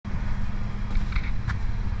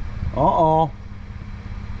Uh-oh.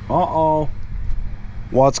 Uh-oh.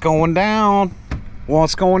 What's going down?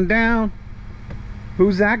 What's going down?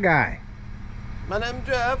 Who's that guy? My name's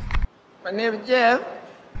Jeff. My name is Jeff.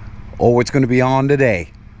 Oh, it's going to be on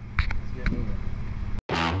today. Let's get moving.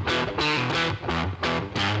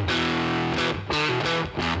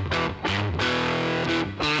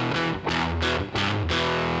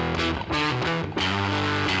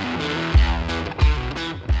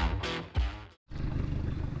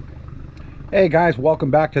 Hey guys,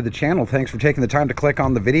 welcome back to the channel. Thanks for taking the time to click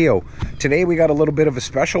on the video. Today we got a little bit of a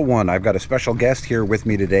special one. I've got a special guest here with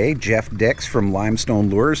me today, Jeff Dix from Limestone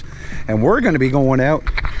Lures, and we're going to be going out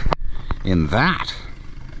in that.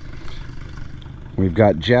 We've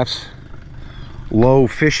got Jeff's low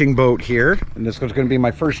fishing boat here, and this is going to be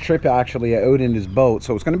my first trip actually out in his boat,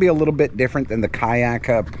 so it's going to be a little bit different than the kayak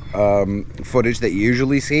footage that you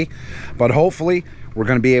usually see, but hopefully we're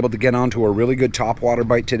going to be able to get onto a really good topwater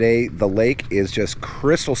bite today. The lake is just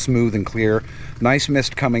crystal smooth and clear. Nice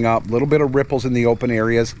mist coming up, a little bit of ripples in the open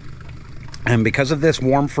areas. And because of this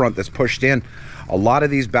warm front that's pushed in, a lot of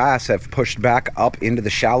these bass have pushed back up into the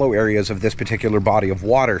shallow areas of this particular body of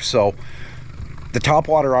water. So the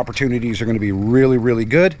topwater opportunities are going to be really, really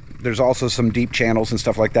good. There's also some deep channels and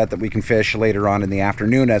stuff like that that we can fish later on in the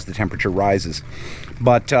afternoon as the temperature rises.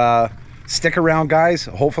 But stick around, guys.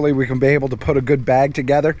 Hopefully we can be able to put a good bag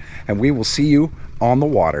together, and we will see you on the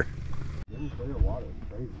water.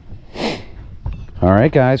 All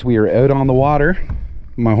right, guys, we are out on the water,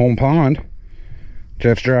 my home pond.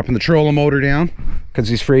 Jeff's dropping the trolling motor down because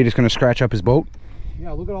he's afraid he's going to scratch up his boat.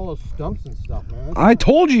 Yeah, look at all those stumps and stuff, man. I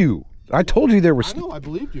told you there was. I know, I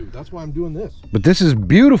believed you. That's why I'm doing this. But this is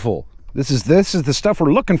beautiful. This is the stuff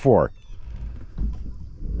we're looking for.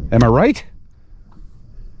 Am I right?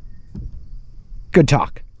 Good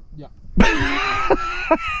talk. Yeah. A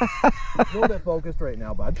little bit focused right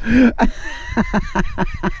now, bud.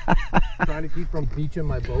 Trying to keep from beaching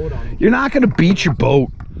my boat on. You're not going to beach your boat.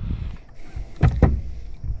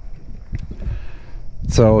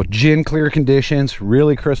 So, gin clear conditions,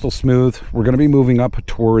 really crystal smooth. We're going to be moving up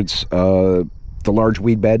towards the large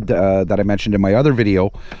weed bed that I mentioned in my other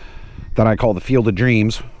video that I call the Field of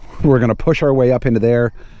Dreams. We're going to push our way up into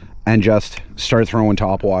there and just start throwing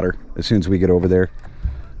top water as soon as we get over there.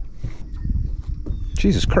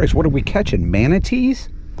 Jesus Christ, what are we catching? Manatees?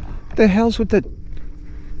 What the hell's with the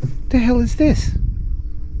hell is this?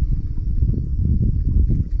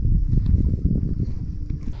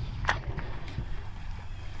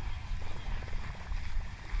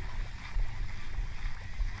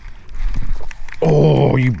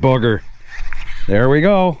 Oh, you bugger. There we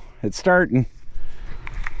go. It's starting.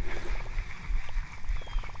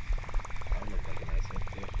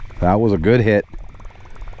 That was a good hit.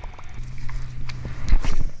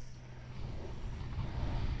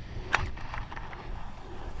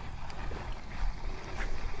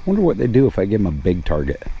 Wonder what they do if I give them a big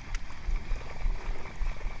target.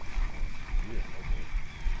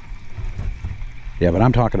 Yeah, but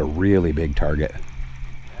I'm talking a really big target.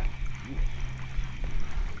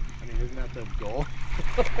 I mean, isn't that the goal?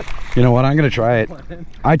 You know what? I'm going to try it.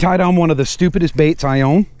 I tied on one of the stupidest baits I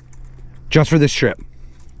own just for this trip.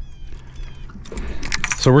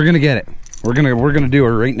 So we're gonna get it. We're gonna do it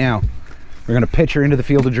right now. We're gonna pitch her into the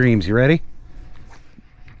Field of Dreams. You ready?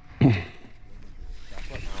 I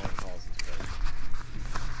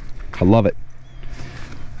love it.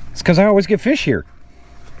 It's because I always get fish here.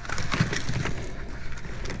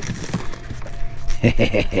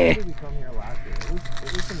 It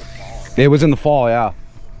was in the fall, yeah.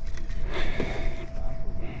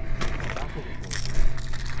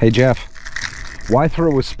 Hey Jeff, why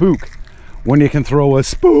throw a spook when you can throw a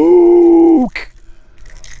spook?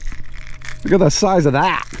 Look at the size of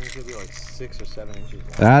that. I think it'll be like 6 or 7 inches long.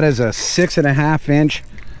 That is a 6.5 inch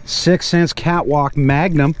 6 cents catwalk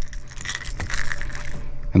Magnum,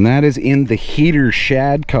 and that is in the heater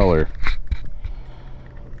shad color.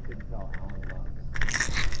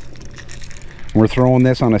 We're throwing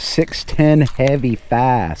this on a 610 heavy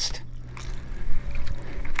fast.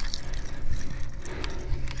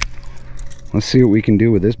 Let's see what we can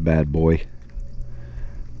do with this bad boy.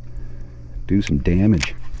 Do some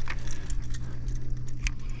damage.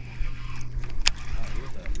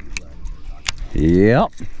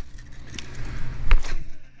 Yep.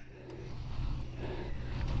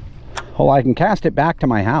 Well, I can cast it back to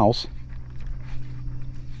my house.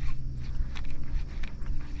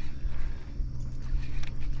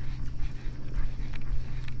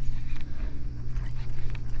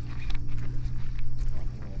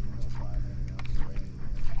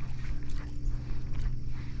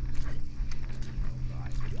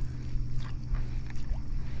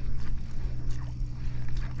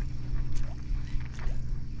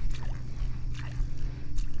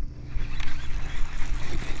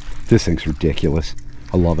 This thing's ridiculous.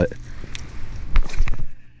 I love it.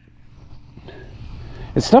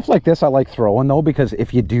 It's stuff like this I like throwing though, because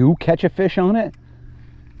if you do catch a fish on it,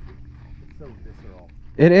 it's so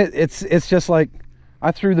visceral. It's just like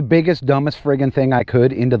I threw the biggest, dumbest friggin' thing I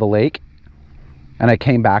could into the lake, and I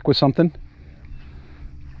came back with something.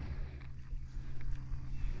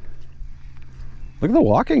 Look at the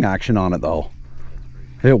walking action on it though.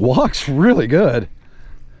 It walks really good.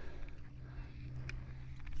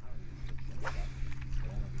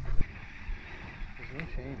 There's no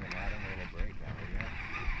shame in adding a little break out here.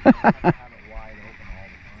 Have it wide open all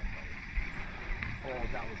the time. Buddy. Oh,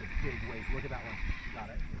 that was a big weight. Look at that one. Got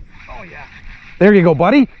it. Oh yeah. There you go,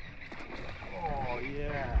 buddy. Oh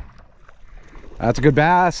yeah. That's a good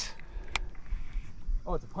bass.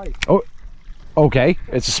 Oh, it's a pike. Oh, okay.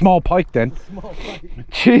 It's a small pike then. It's a small pike.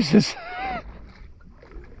 Jesus.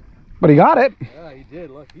 But he got it. Yeah, he did.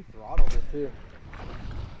 Look, he throttled it too.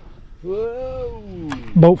 Whoa.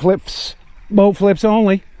 Boat flips. Boat flips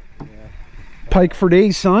only. Yeah. Pike for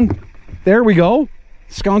days, son. There we go.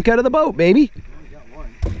 Skunk out of the boat, baby. We got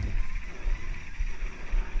one.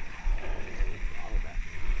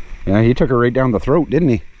 Yeah, he took her right down the throat, didn't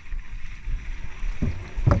he?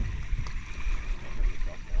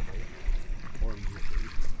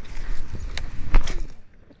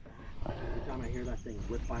 Every time I hear that thing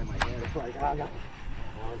whip by my head, it's like, oh, God.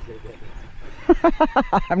 Oh, it's gonna get me.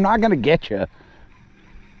 I'm not gonna get you.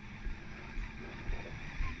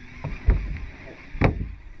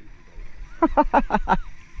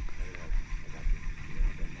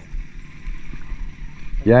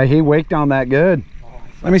 Yeah, he waked on that good.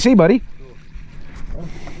 Let me see, buddy.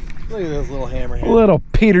 Look at this little hammerhead. A little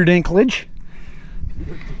Peter Dinklage.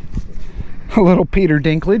 A little Peter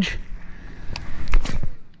Dinklage.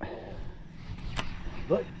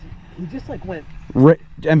 Look, he just like went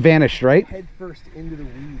And vanished, right? head first into the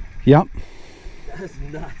weed. Yep. That's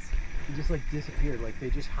nuts. He just like disappeared. Like they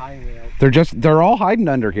just hiding out. They're all hiding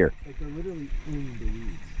under here. Like they're literally in the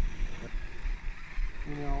weeds.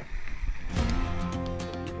 You know.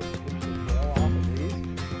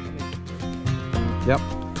 Yep.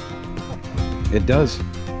 It does.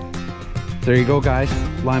 There you go, guys.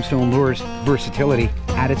 Limestone Lures versatility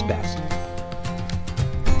at its best.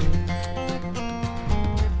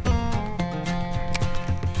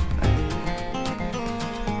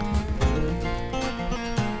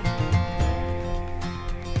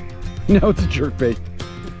 No, it's a jerkbait.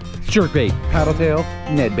 It's jerkbait, paddle tail,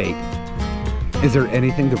 Ned bait. Is there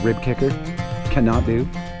anything the rib kicker cannot do?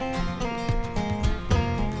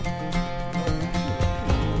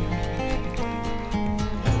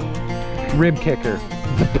 Rib kicker,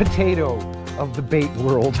 the potato of the bait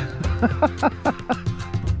world.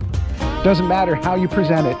 Doesn't matter how you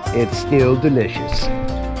present it, it's still delicious.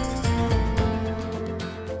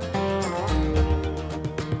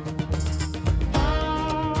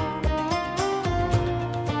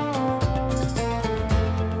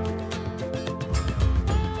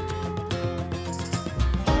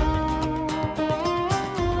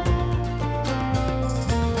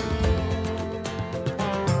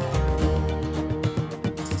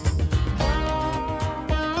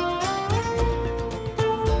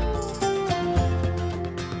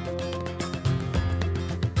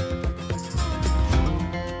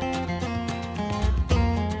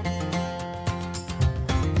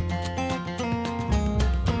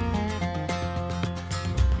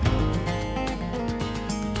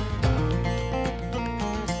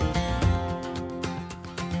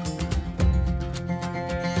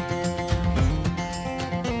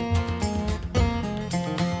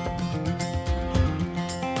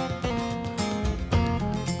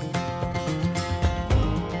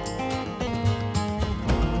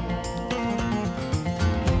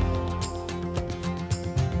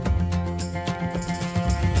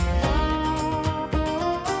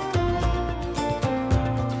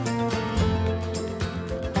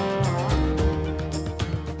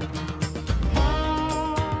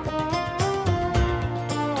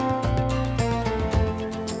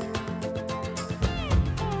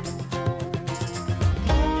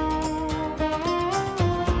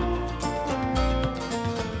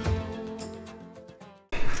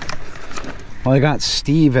 Well, I got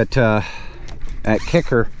Steve at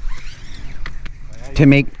Kicker to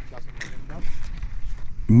make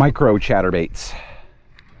micro chatterbaits.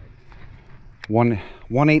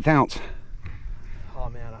 1/8 ounce. Oh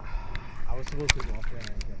man, I was supposed to go up there and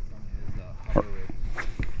get some of his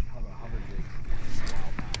hover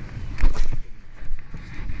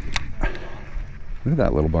rigs. Look at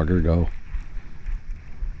that little bugger go.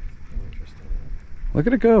 Interesting. Look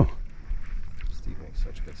at it go. Steve makes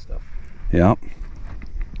such good stuff. Yep.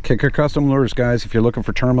 Kicker Custom Lures, guys. If you're looking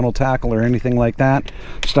for terminal tackle or anything like that,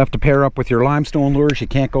 stuff to pair up with your Limestone lures, you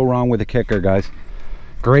can't go wrong with a Kicker, guys.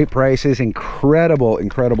 Great prices,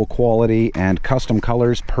 incredible quality, and custom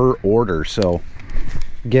colors per order. So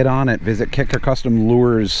get on it. Visit Kicker Custom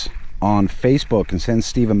Lures on Facebook and send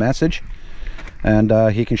Steve a message, and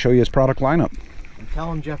he can show you his product lineup. And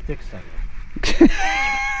tell him Jeff Dick sent you.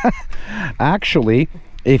 Actually,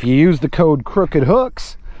 if you use the code Crooked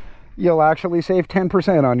Hooks, you'll actually save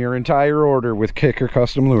 10% on your entire order with Kicker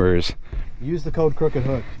Custom Lures. Use the code Crooked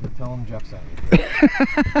Hooks, but tell him Jeff sent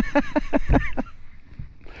you.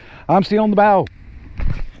 I'm stealing the bow.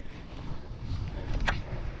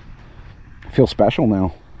 I feel special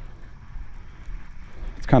now.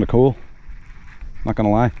 It's kind of cool. Not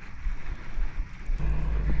gonna lie.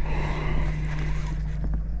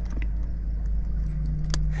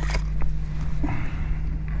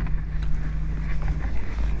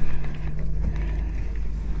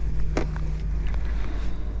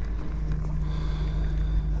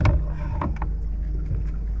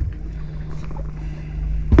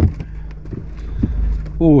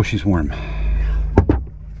 Oh, she's warm.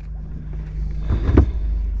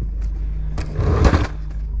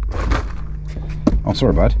 Oh,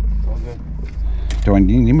 sorry, bud. All good. Do I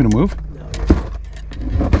need me to move? No.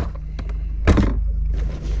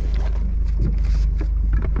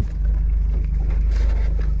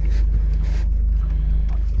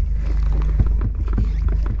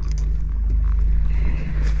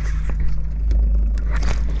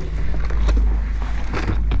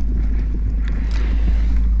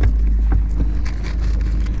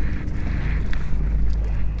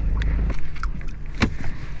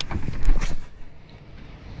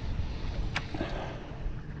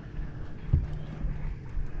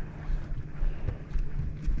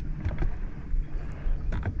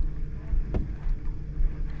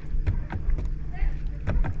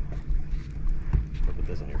 Put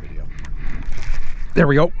this in your video. There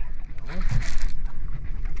we go.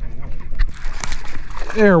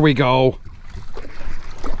 There we go.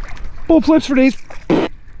 Bull flips for days.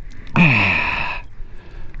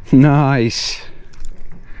 Nice.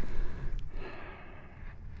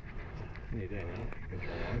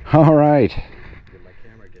 All right.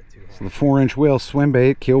 So the 4-inch whale swim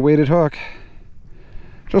bait, keel weighted hook.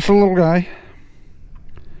 Just a little guy.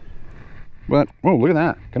 But, oh, look at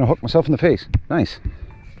that. Gonna hook myself in the face. Nice.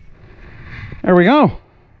 There we go.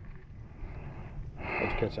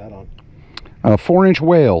 What'd you catch that on? A 4-inch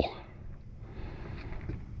whale.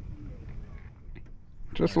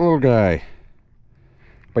 Just a little guy.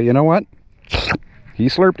 But you know what? He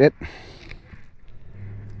slurped it.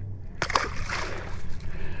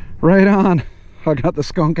 Right on. I got the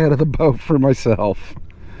skunk out of the boat for myself.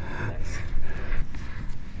 Nice.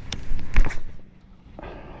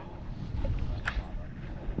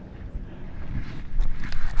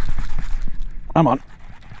 Come on.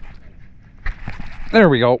 There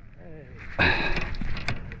we go.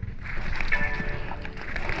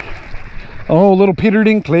 Oh, little Peter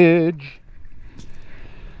Dinklage.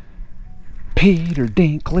 Peter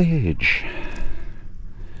Dinklage.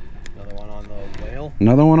 Another one on the whale.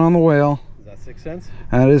 Another one on the whale. Is that 6 cents?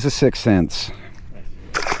 That is a 6 cents.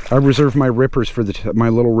 Nice. I reserve my rippers for my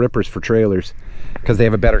little rippers for trailers because they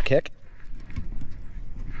have a better kick.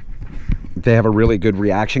 They have a really good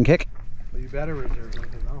reaction kick. Well, you better reserve them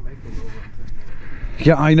because I'll make the little ones.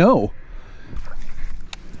 Yeah, I know.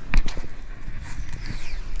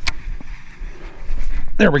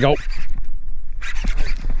 There we go.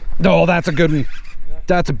 Oh, that's a good one.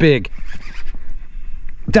 That's a big.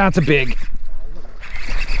 That's a big.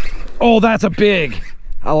 Oh, that's a big.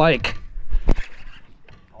 I like.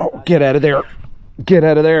 Oh, get out of there. Get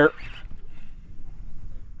out of there.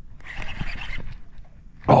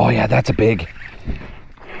 Oh, yeah, that's a big.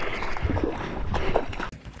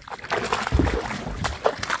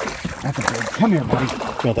 That's a big. Come here, buddy.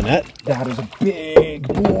 Got the net? That is a big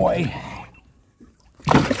boy.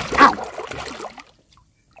 Ow!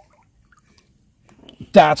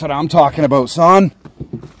 That's what I'm talking about, son.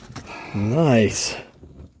 Nice.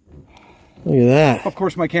 Look at that. Of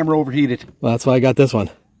course, my camera overheated. Well, that's why I got this one.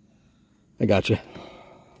 I got you.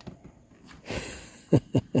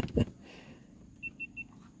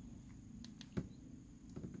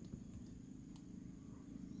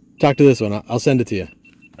 Talk to this one. I'll send it to you.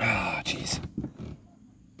 Ah, jeez.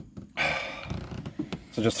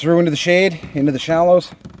 So just threw into the shade, into the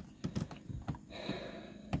shallows.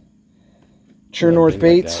 True North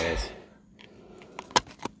baits.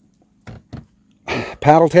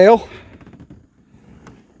 Paddle tail.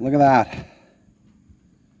 Look at that.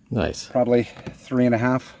 Nice. Probably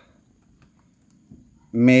 3.5.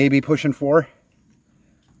 Maybe pushing 4.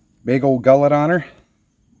 Big old gullet on her.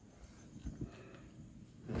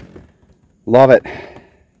 Love it.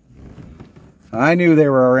 I knew they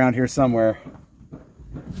were around here somewhere.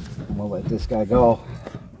 I'm gonna let this guy go.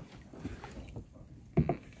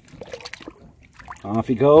 Off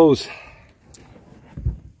he goes.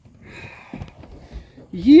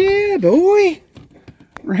 Yeah, boy.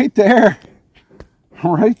 Right there.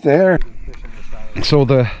 Right there. So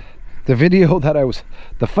the video that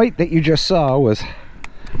the fight that you just saw was,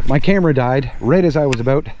 my camera died right as I was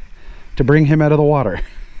about to bring him out of the water.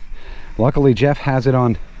 Luckily Jeff has it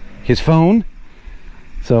on his phone,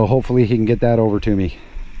 so hopefully he can get that over to me.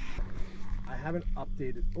 I haven't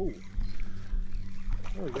updated. Oh,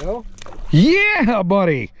 there we go. Yeah,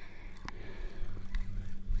 buddy.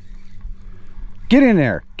 Get in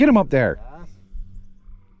there. Get him up there.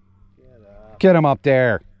 Get him up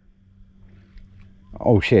there.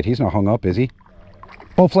 Oh shit, he's not hung up, is he?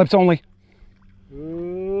 Both flips only.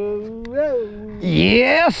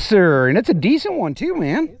 Yes, sir. And it's a decent one too,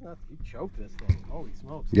 man. He's not, he choked this thing. Holy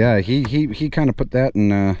smokes. Yeah, he kind of put that in.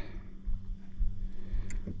 Look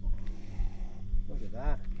at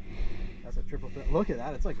that. That's a triple thread. Look at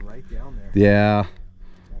that. It's like right down there. Yeah.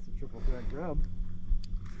 That's a triple thread grub.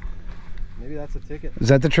 Maybe that's a ticket. Is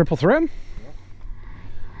that the triple thread? Yeah.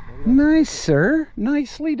 Nice, sir.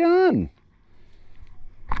 Nicely done.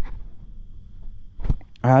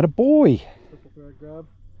 Attaboy. Triple thread grub.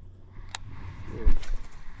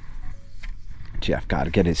 Jeff got to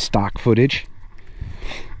get his stock footage.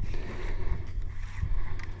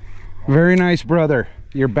 Very nice, brother.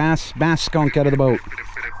 Your bass skunk out of the boat.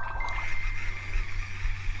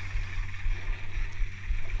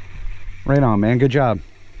 Right on, man. Good job.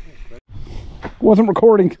 Wasn't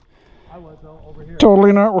recording. I was though, over here.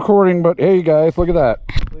 Totally not recording, but hey guys, look at that.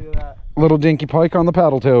 Look at that. Little dinky pike on the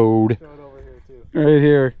paddle toad. Show it over here too. Right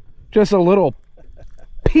here. Just a little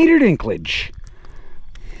Peter Dinklage.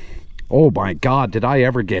 Oh my God, did I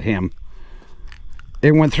ever get him.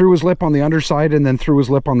 It went through his lip on the underside and then through his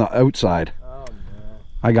lip on the outside. Oh no.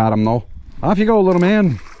 I got him though. Off you go, little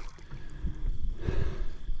man.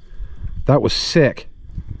 That was sick.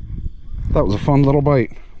 That was a fun little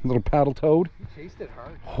bite. Little paddle toad. He chased it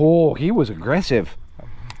hard. Oh, he was aggressive.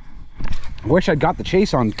 I wish I'd got the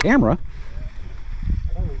chase on camera.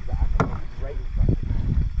 I don't lean back. I went right in front of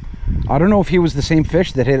him. I don't know if he was the same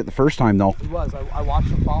fish that hit it the first time though. He was. I watched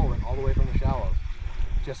him follow it all the way from the shallows.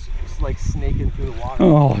 Just like snaking through the water.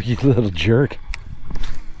 Oh, you little jerk.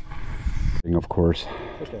 Of course.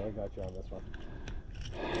 Okay, I got you on this one.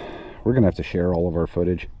 We're gonna have to share all of our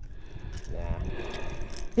footage.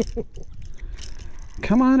 Nah.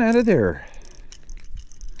 Come on out of there.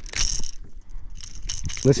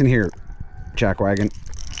 Listen here, jackwagon.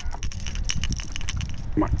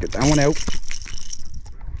 Come on, get that one out.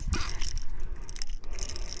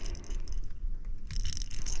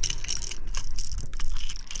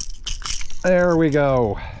 There we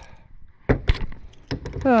go.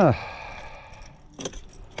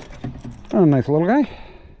 Oh, nice little guy.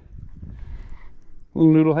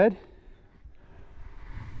 Little noodle head.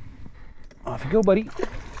 Off you go, buddy.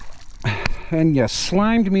 And you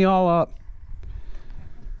slimed me all up.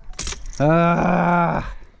 Yeah.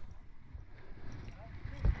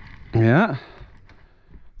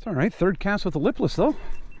 It's all right. Third cast with the lipless, though.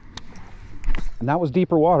 And that was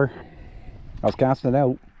deeper water. I was casting it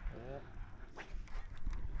out.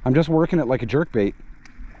 I'm just working it like a jerk bait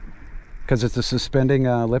because it's a suspending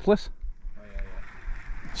lipless. Oh, yeah.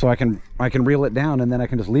 So I can reel it down and then I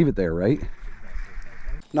can just leave it there, right?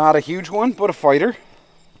 Not a huge one, but a fighter.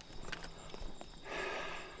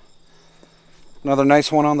 Another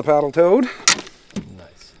nice one on the paddle toad.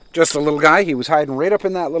 Nice. Just a little guy. He was hiding right up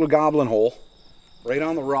in that little goblin hole, right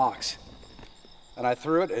on the rocks. And I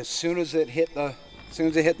threw it as soon as it hit the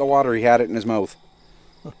water. He had it in his mouth.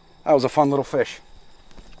 That was a fun little fish.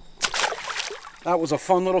 That was a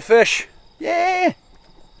fun little fish. Yeah.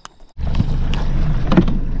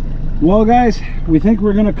 Well, guys, we think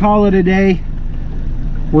we're gonna call it a day.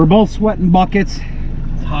 We're both sweating buckets.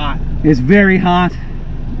 It's hot. It's very hot.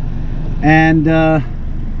 And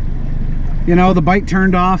you know, the bite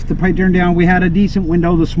turned off, the bite turned down. We had a decent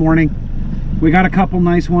window this morning. We got a couple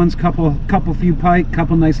nice ones, couple few pike,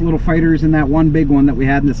 couple nice little fighters, and that one big one that we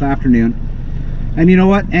had this afternoon. And you know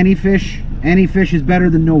what? Any fish is better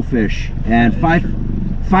than no fish. And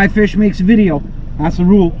five fish makes a video. That's the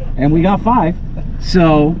rule. And we got 5.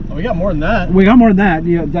 So Oh, we got more than that. we got more than that.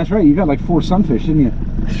 Yeah, that's right. You got like 4 sunfish, didn't you?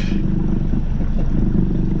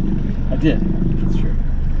 I did. That's true.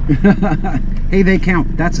 Hey, they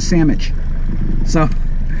count. That's a sandwich. So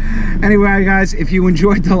Anyway, guys, if you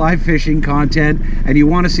enjoyed the live fishing content and you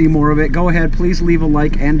want to see more of it, go ahead, please leave a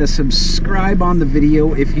like and a subscribe on the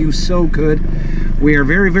video if you so could. We are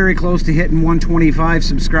very, very close to hitting 125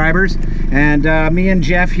 subscribers, and me and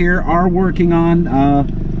Jeff here are working on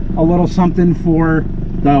a little something for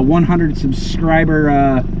the 100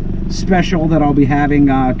 subscriber special that I'll be having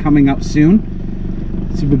coming up soon.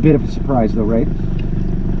 It's a bit of a surprise though, right?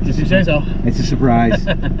 Just you say so. It's a surprise.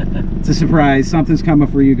 It's a surprise. Something's coming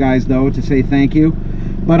for you guys though, to say thank you.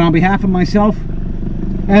 But on behalf of myself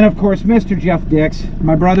and of course Mr. Jeff Dix,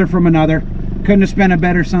 my brother from another, couldn't have spent a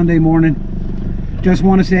better Sunday morning. Just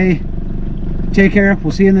want to say take care.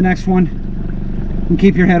 We'll see you in the next one, and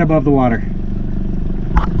keep your head above the water.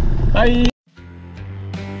 Bye.